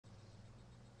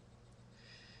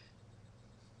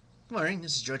Good morning,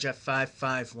 this is George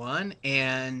F551,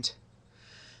 and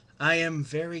I am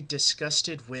very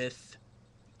disgusted with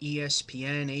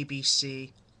ESPN,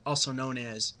 ABC, also known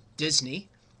as Disney,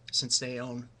 since they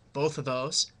own both of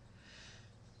those.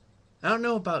 I don't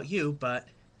know about you, but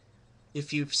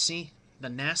if you've seen the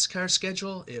NASCAR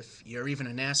schedule, if you're even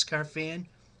a NASCAR fan,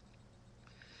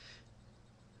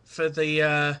 for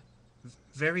the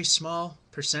very small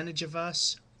percentage of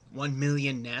us, 1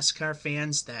 million NASCAR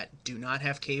fans that do not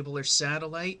have cable or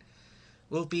satellite,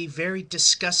 will be very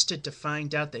disgusted to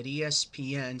find out that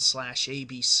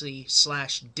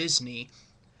ESPN/ABC/Disney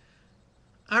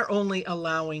are only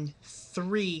allowing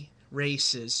 3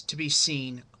 races to be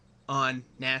seen on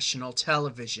national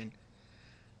television.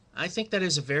 I think that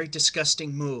is a very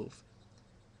disgusting move.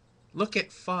 Look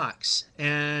at Fox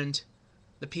and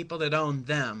the people that own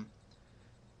them.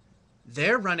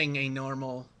 They're running a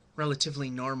relatively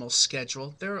normal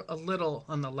schedule. They're a little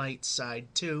on the light side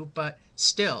too, but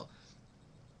still,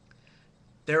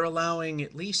 they're allowing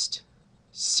at least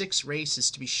 6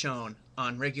 races to be shown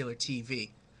on regular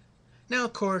TV. Now,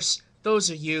 of course, those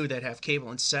of you that have cable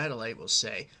and satellite will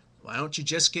say, why don't you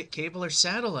just get cable or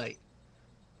satellite?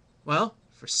 Well,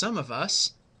 for some of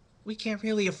us, we can't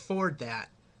really afford that.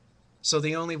 So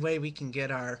the only way we can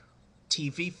get our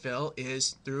TV fill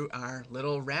is through our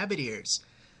little rabbit ears.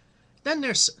 Then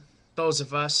there's those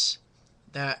of us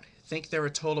that think they're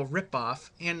a total ripoff,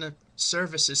 and the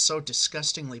service is so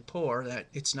disgustingly poor that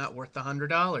it's not worth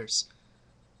 $100.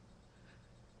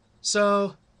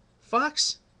 So,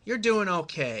 Fox, you're doing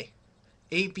okay.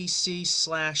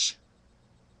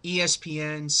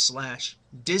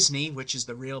 ABC/ESPN/Disney, which is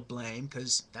the real blame,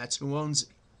 because that's who owns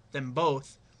them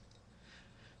both,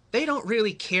 they don't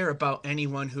really care about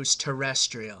anyone who's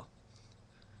terrestrial.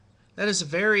 That is a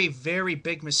very, very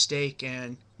big mistake,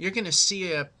 and you're going to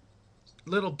see a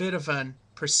little bit of a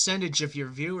percentage of your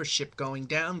viewership going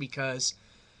down because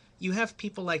you have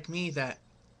people like me that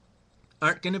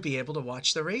aren't going to be able to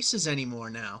watch the races anymore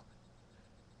now.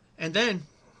 And then,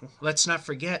 let's not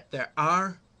forget, there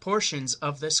are portions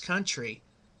of this country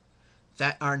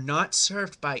that are not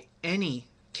served by any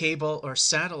cable or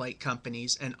satellite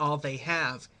companies, and all they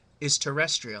have is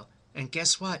terrestrial. And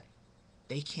guess what?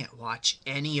 They can't watch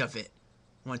any of it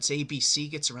once ABC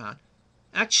gets around.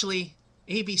 Actually,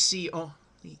 ABC only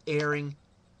airing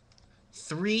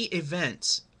 3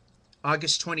 events.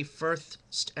 August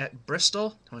 21st at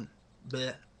Bristol, pardon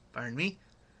me,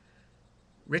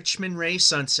 Richmond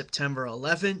race on September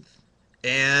 11th,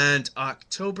 and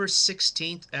October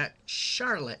 16th at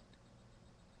Charlotte.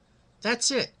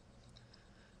 That's it.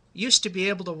 Used to be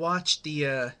able to watch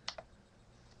the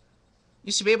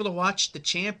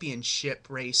championship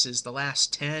races, the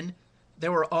last 10. They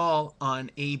were all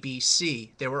on ABC.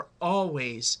 They were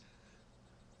always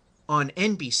on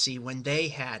NBC when they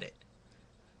had it.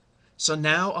 So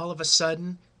now all of a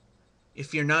sudden,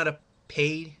 if you're not a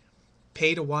pay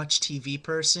to watch TV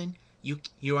person, you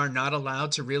are not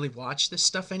allowed to really watch this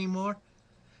stuff anymore.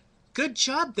 Good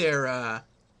job there,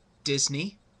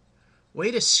 Disney.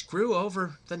 Way to screw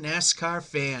over the NASCAR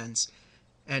fans.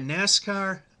 And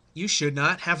NASCAR, you should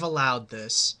not have allowed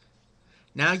this.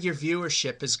 Now your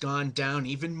viewership has gone down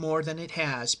even more than it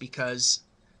has because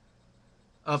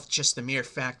of just the mere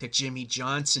fact that Jimmy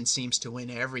Johnson seems to win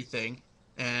everything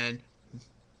and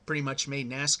pretty much made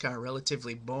NASCAR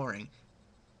relatively boring.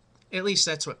 At least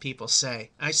that's what people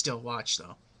say. I still watch,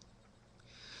 though.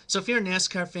 So if you're a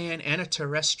NASCAR fan and a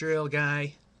terrestrial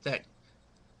guy, that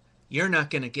you're not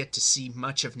going to get to see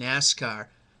much of NASCAR.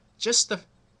 Just the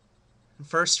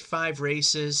first 5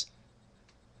 races,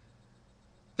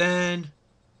 then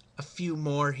a few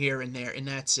more here and there, and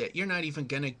that's it. You're not even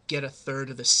going to get a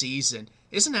third of the season.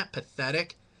 Isn't that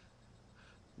pathetic?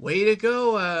 Way to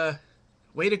go,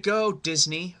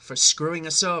 Disney, for screwing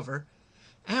us over.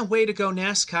 And way to go,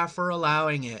 NASCAR, for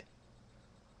allowing it.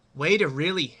 Way to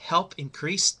really help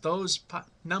increase those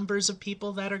numbers of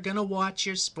people that are going to watch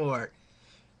your sport.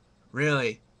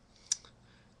 Really,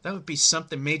 that would be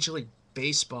something Major League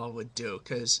Baseball would do,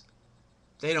 because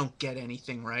they don't get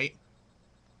anything right.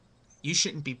 You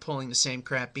shouldn't be pulling the same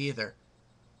crap either.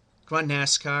 Come on,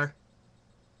 NASCAR.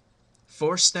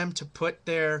 Force them to put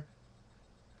their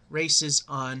races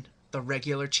on the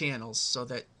regular channels so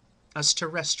that us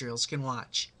terrestrials can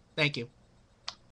watch. Thank you.